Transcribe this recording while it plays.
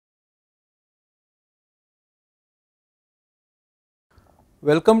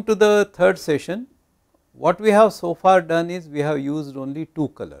Welcome to the third session. What we have so far done is we have used only two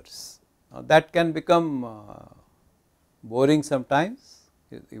colors. Now that can become boring sometimes,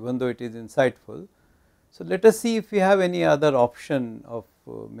 even though it is insightful. So let us see if we have any other option of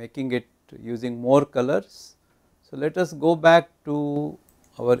making it using more colors. So let us go back to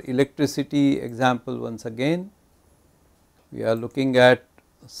our electricity example once again. We are looking at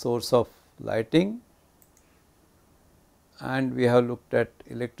source of lighting and we have looked at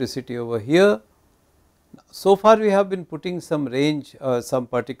electricity over here. So far we have been putting some range some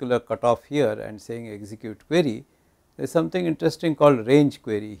particular cutoff here and saying execute query. There is something interesting called range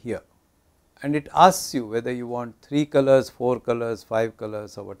query here, and it asks you whether you want 3 colors, 4 colors, 5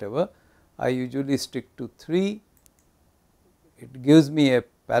 colors or whatever. I usually stick to 3. It gives me a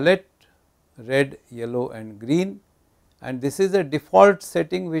palette red, yellow and green, and this is a default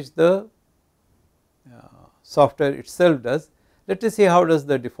setting which the software itself does. Let us see how does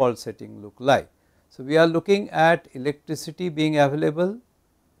the default setting look like. So, we are looking at electricity being available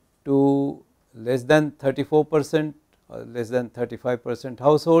to less than 34% or less than 35%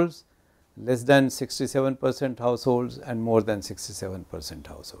 households, less than 67% households and more than 67%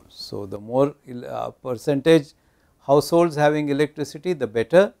 households. So, the more percentage households having electricity, the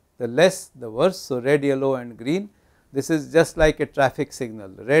better, the less the worse. So, red, yellow and green, this is just like a traffic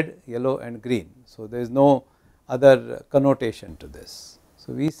signal, red, yellow and green. So, there is no other connotation to this.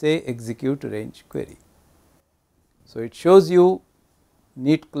 So, we say execute range query. So, it shows you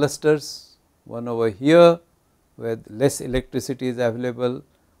neat clusters, one over here where less electricity is available,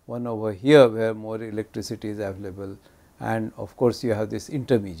 one over here where more electricity is available, and of course, you have this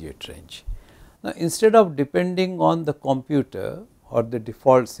intermediate range. Now, instead of depending on the computer or the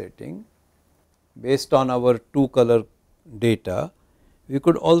default setting based on our 2 color data, we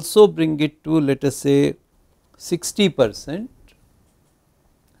could also bring it to, let us say, 60%.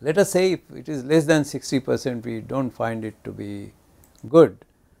 Let us say if it is less than 60%, we do not find it to be good,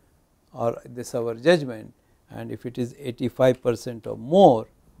 or this is our judgment, and if it is 85% or more,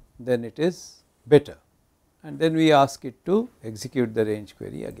 then it is better, and then we ask it to execute the range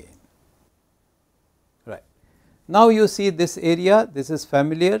query again. Right. Now, you see this area, this is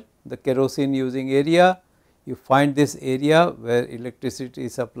familiar, the kerosene using area. You find this area where electricity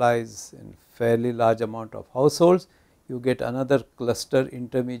supplies in fairly large amount of households. You get another cluster,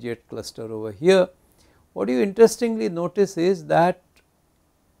 intermediate cluster over here. What you interestingly notice is that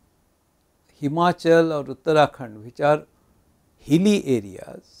Himachal or Uttarakhand, which are hilly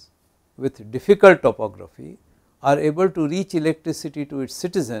areas with difficult topography, are able to reach electricity to its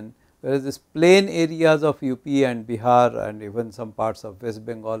citizen, whereas this plain areas of UP and Bihar and even some parts of West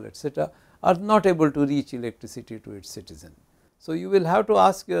Bengal, etc., are not able to reach electricity to its citizen. So, you will have to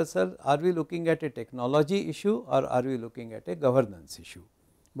ask yourself, are we looking at a technology issue or are we looking at a governance issue,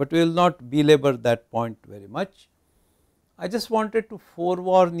 but we will not belabor that point very much. I just wanted to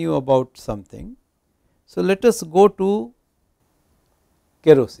forewarn you about something. So, let us go to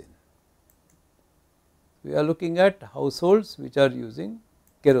kerosene. We are looking at households which are using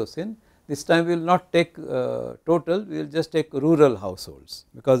kerosene. This time we will not take total, we will just take rural households,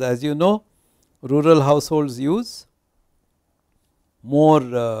 because as you know, rural households use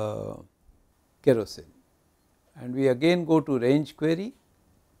more kerosene, and we again go to range query.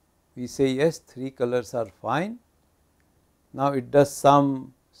 We say yes, 3 colors are fine. Now, it does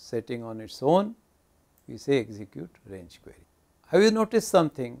some setting on its own. We say execute range query. Have you noticed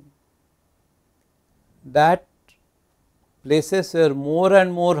something, that places where more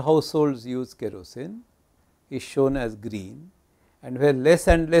and more households use kerosene is shown as green, and where less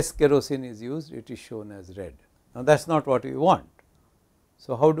and less kerosene is used, it is shown as red. Now, that is not what we want.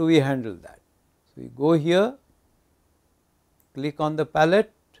 So, how do we handle that? So, we go here, click on the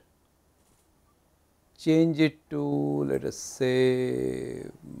palette, change it to, let us say,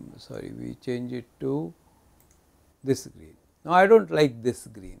 we change it to this green. Now, I do not like this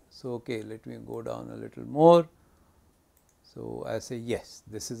green. So, okay, let me go down a little more. So, I say yes,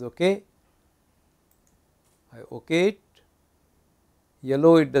 this is okay. I okay it.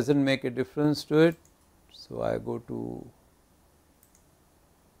 Yellow, it does not make a difference to it. So, I go to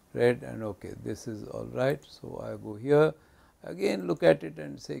red and okay, this is all right. So, I go here again, look at it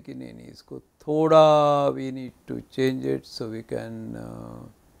and say कि नहीं नहीं इसको थोड़ा we need to change it. So, we can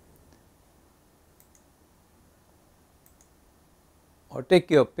or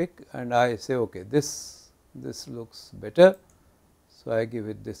take your pick, and I say okay, this looks better. So, I give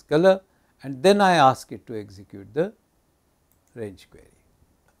it this color, and then I ask it to execute the range query.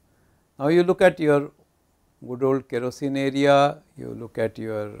 Now, you look at your good old kerosene area, you look at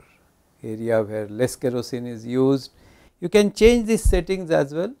your area where less kerosene is used, You can change these settings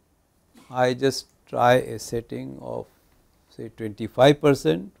as well. I just try a setting of say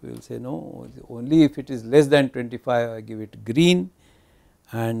 25%, we will say no, only if it is less than 25 I give it green,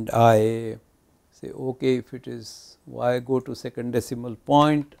 and I say okay, if it is y go to second decimal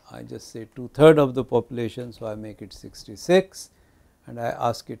point, I just say 2/3 of the population, so I make it 66 and I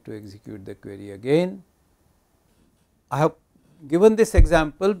ask it to execute the query again. I have given this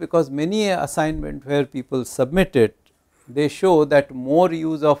example because many assignment where people submit it, they show that more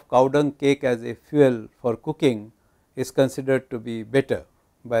use of cow dung cake as a fuel for cooking is considered to be better,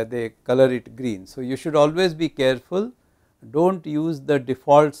 by they color it green. So, you should always be careful, do not use the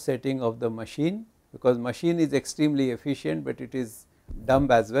default setting of the machine, because machine is extremely efficient, but it is dumb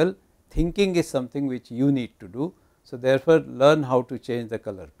as well. Thinking is something which you need to do. So, therefore, learn how to change the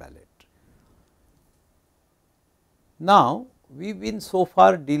color palette. Now, we have been so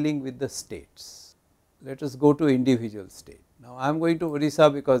far dealing with the states. Let us go to individual state. Now, I am going to Orissa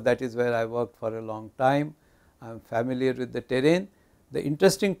because that is where I worked for a long time. I am familiar with the terrain. The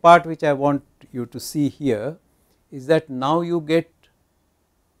interesting part which I want you to see here is that now you get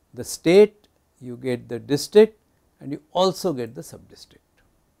the state, you get the district, and you also get the sub-district.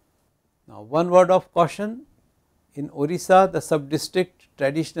 Now, one word of caution, in Orissa the sub-district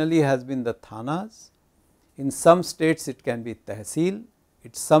traditionally has been the thanas. In some states it can be tehsil,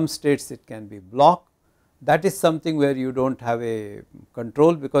 in some states it can be block. That is something where you do not have a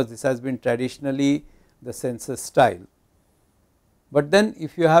control, because this has been traditionally the census style. But then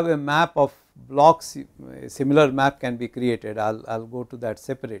if you have a map of blocks, a similar map can be created. I will go to that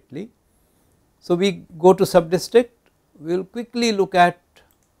separately. So, we go to sub-district, we will quickly look at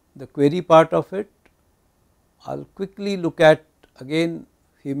the query part of it. I will quickly look at again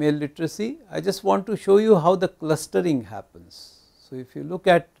female literacy. I just want to show you how the clustering happens. So, if you look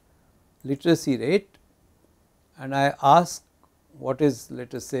at literacy rate and I ask what is,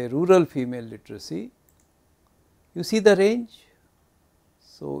 let us say, rural female literacy, you see the range.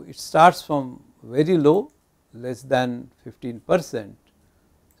 So, it starts from very low, less than 15%.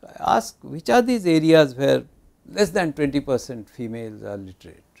 So, I ask which are these areas where less than 20% females are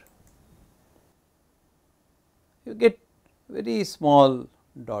literate. You get very small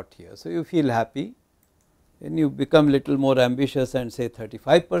dot here. So, you feel happy, then you become little more ambitious and say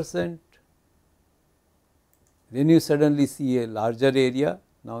 35%, then you suddenly see a larger area.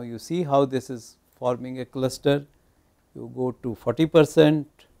 Now, you see how this is forming a cluster. You go to 40%,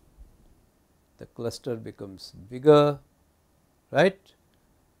 the cluster becomes bigger, right.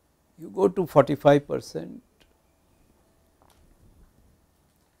 You go to 45%,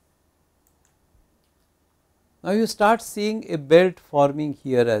 now you start seeing a belt forming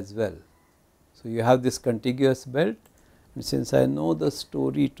here as well. So, you have this contiguous belt, and since I know the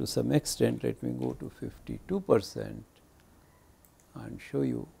story to some extent, let me go to 52% and show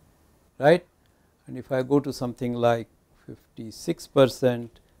you, right. And if I go to something like 56%,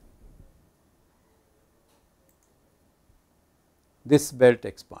 this belt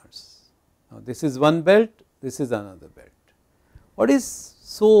expands. Now, this is one belt, this is another belt. What is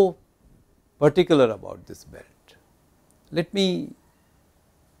so particular about this belt? Let me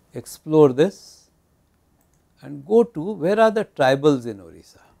explore this and go to where are the tribals in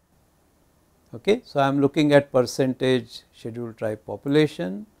Orissa. Okay. So, I am looking at percentage scheduled tribe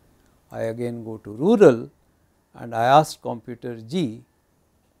population. I again go to rural and I asked computer G,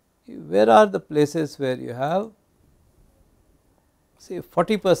 where are the places where you have say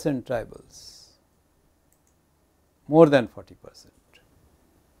 40% tribals, more than 40%,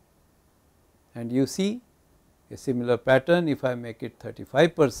 and you see a similar pattern. If I make it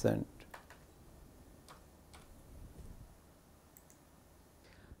 35%,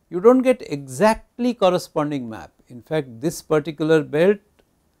 you do not get exactly corresponding map. In fact, this particular belt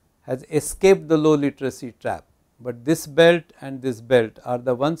has escaped the low literacy trap, but this belt and this belt are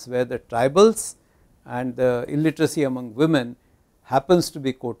the ones where the tribals and the illiteracy among women happens to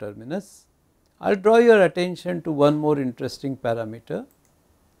be coterminous. I will draw your attention to one more interesting parameter,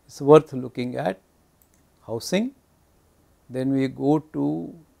 it is worth looking at, housing. Then we go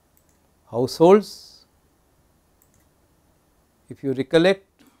to households. If you recollect,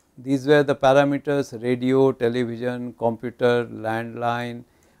 these were the parameters: radio, television, computer, landline,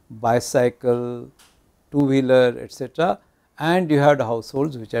 bicycle, two-wheeler, etc., and you had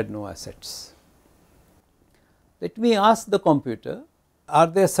households which had no assets. Let me ask the computer, are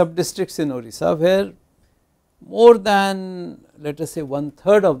there sub-districts in Orissa where more than, let us say,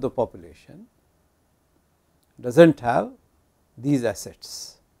 1/3 of the population does not have these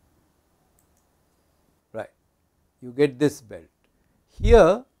assets, right. You get this belt.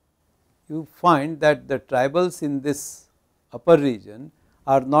 Here you find that the tribals in this upper region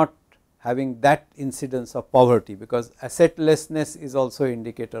are not having that incidence of poverty, because assetlessness is also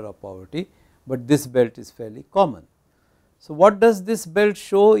indicator of poverty, but this belt is fairly common. So, what does this belt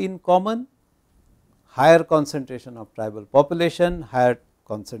show in common? Higher concentration of tribal population, higher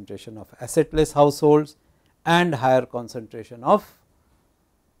concentration of assetless households, and higher concentration of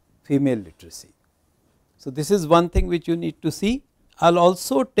female literacy. So, this is one thing which you need to see. I will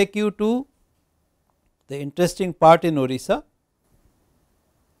also take you to the interesting part in Orissa.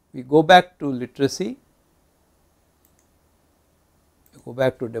 We go back to literacy, we go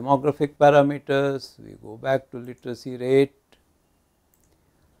back to demographic parameters, we go back to literacy rate,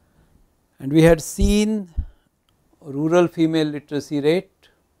 and we had seen rural female literacy rate.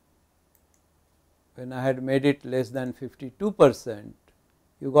 When I had made it less than 52%,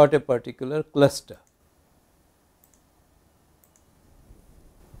 you got a particular cluster.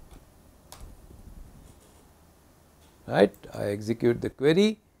 Right, I execute the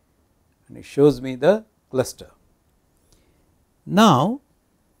query and it shows me the cluster. Now,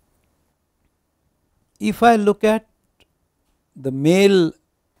 if I look at the male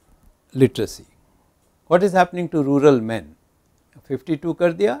literacy, what is happening to rural men? 52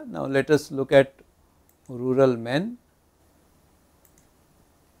 kar diya. Now, let us look at rural men.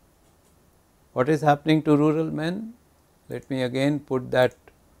 What is happening to rural men? Let me again put that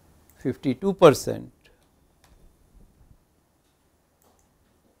 52%.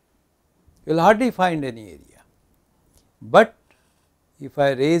 You will hardly find any area, but if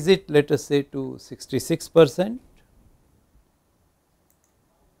I raise it, let us say, to 66%,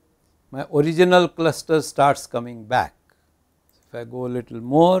 my original cluster starts coming back. If I go a little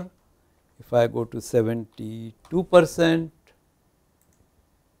more, if I go to 72%,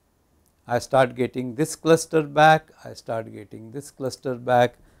 I start getting this cluster back, I start getting this cluster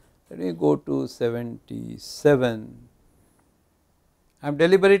back. Let me go to 77. I am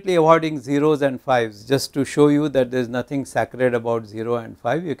deliberately avoiding zeros and 5s just to show you that there is nothing sacred about 0 and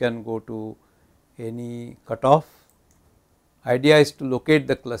 5. You can go to any cutoff. Idea is to locate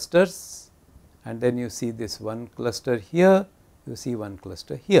the clusters, and then you see this one cluster here, you see one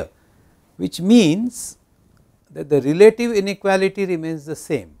cluster here, which means that the relative inequality remains the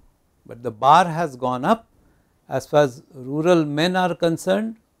same, but the bar has gone up. As far as rural men are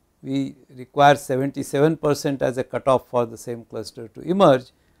concerned, we require 77% as a cutoff for the same cluster to emerge,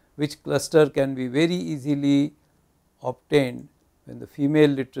 which cluster can be very easily obtained when the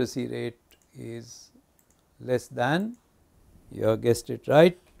female literacy rate is less than, you have guessed it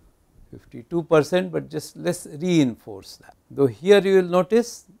right, 52%, but just let's reinforce that. Though here you will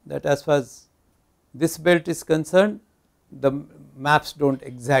notice that as far as this belt is concerned, the maps do not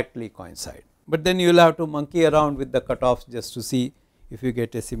exactly coincide, but then you will have to monkey around with the cutoffs just to see if you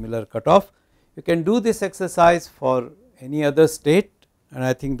get a similar cutoff. You can do this exercise for any other state, and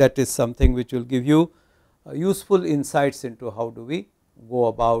I think that is something which will give you useful insights into how do we go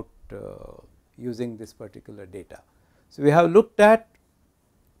about using this particular data. So, we have looked at,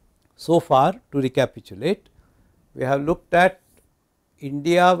 so far, to recapitulate, we have looked at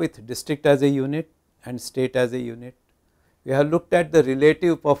India with district as a unit and state as a unit. We have looked at the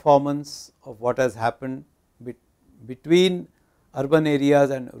relative performance of what has happened between urban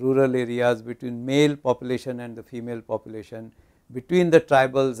areas and rural areas, between male population and the female population, between the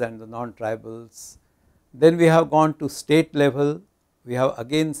tribals and the non-tribals. Then we have gone to state level, we have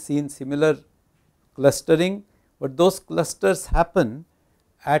again seen similar clustering, but those clusters happen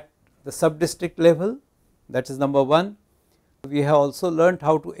at the sub-district level, that is number one. We have also learnt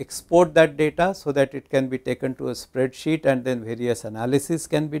how to export that data so that it can be taken to a spreadsheet and then various analysis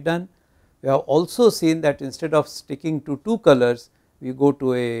can be done. We have also seen that instead of sticking to two colors, we go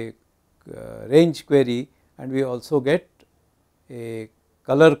to a range query and we also get a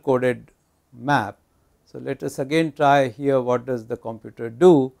color coded map. So, let us again try here what does the computer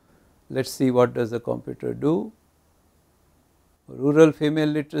do. Let us see what does the computer do. Rural female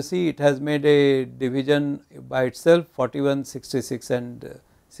literacy, it has made a division by itself 41, 66 and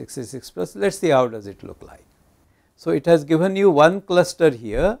 66 plus. Let us see how does it look like. So, it has given you one cluster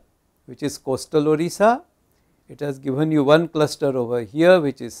here, which is coastal Orissa. It has given you one cluster over here,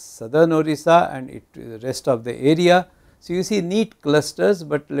 which is southern Orissa, and the rest of the area. So, you see neat clusters,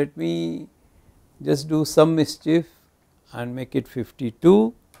 but let me just do some mischief and make it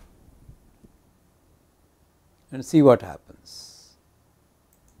 52 and see what happens.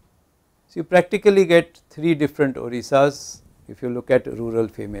 So, you practically get 3 different Orissas if you look at rural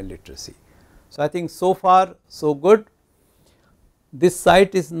female literacy. So, I think so far so good. This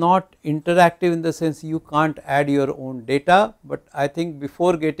site is not interactive in the sense you can't add your own data, but I think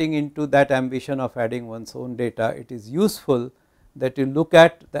before getting into that ambition of adding one's own data, it is useful that you look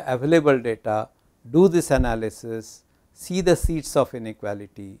at the available data, do this analysis, see the seeds of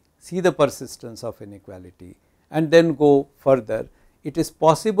inequality, see the persistence of inequality, and then go further. It is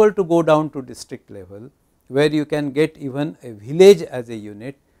possible to go down to district level, where you can get even a village as a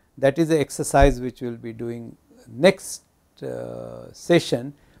unit. That is the exercise which we will be doing next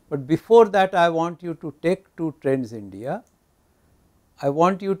session, but before that I want you to take to Trends India. I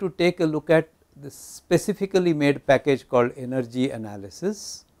want you to take a look at the specifically made package called energy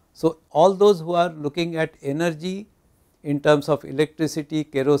analysis. So, all those who are looking at energy in terms of electricity,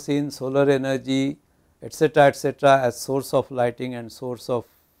 kerosene, solar energy, etc., as source of lighting and source of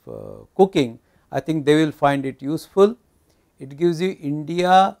cooking, I think they will find it useful. It gives you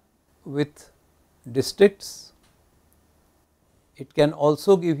India with districts. It can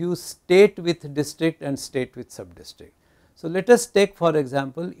also give you state with district and state with sub-district. So, let us take for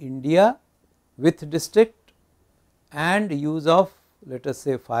example India with district and use of, let us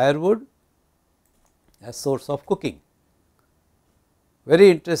say, firewood as source of cooking. Very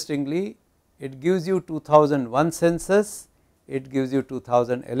interestingly, it gives you 2001 census, it gives you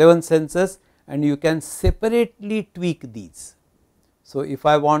 2011 census, and you can separately tweak these. So, if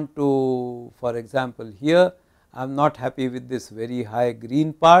I want to, for example, here I am not happy with this very high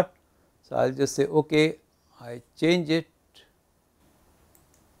green part. So, I will just say okay, I change it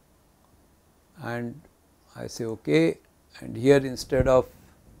and I say okay, and here instead of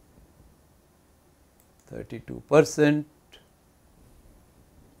 32%,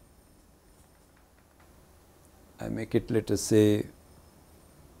 I make it, let us say,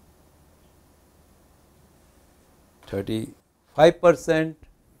 35%,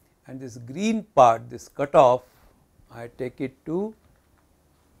 and this green part, this cutoff, I take it to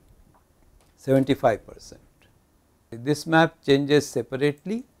 75%. This map changes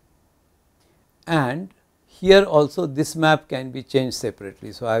separately, and here also this map can be changed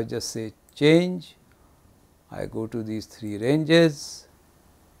separately. So, I just say change, I go to these 3 ranges,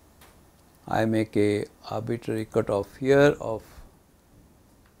 I make a arbitrary cutoff here of,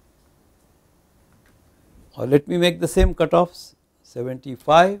 or let me make the same cutoffs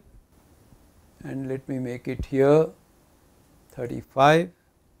 75, and let me make it here 35,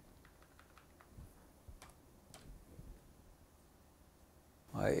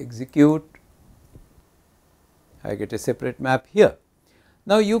 I execute, I get a separate map here.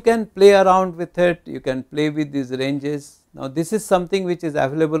 Now, you can play around with it, you can play with these ranges. Now, this is something which is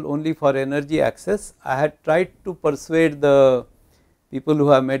available only for energy access. I had tried to persuade the people who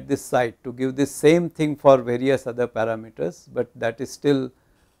have made this site to give this same thing for various other parameters, but that is still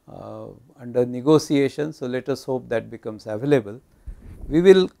under negotiation. So, let us hope that becomes available. We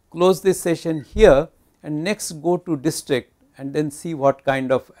will close this session here and next go to district and then see what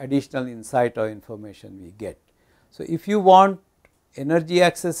kind of additional insight or information we get. So, if you want energy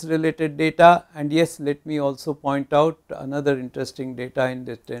access related data, and yes, let me also point out another interesting data in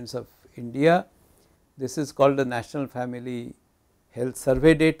the Trends of India. This is called the National Family Health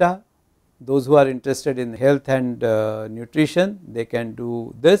Survey data. Those who are interested in health and nutrition, they can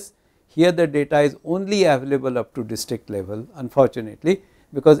do this. Here the data is only available up to district level, unfortunately,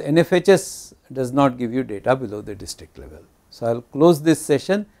 because NFHS does not give you data below the district level. So, I will close this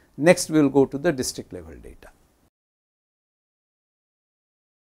session. Next we will go to the district level data.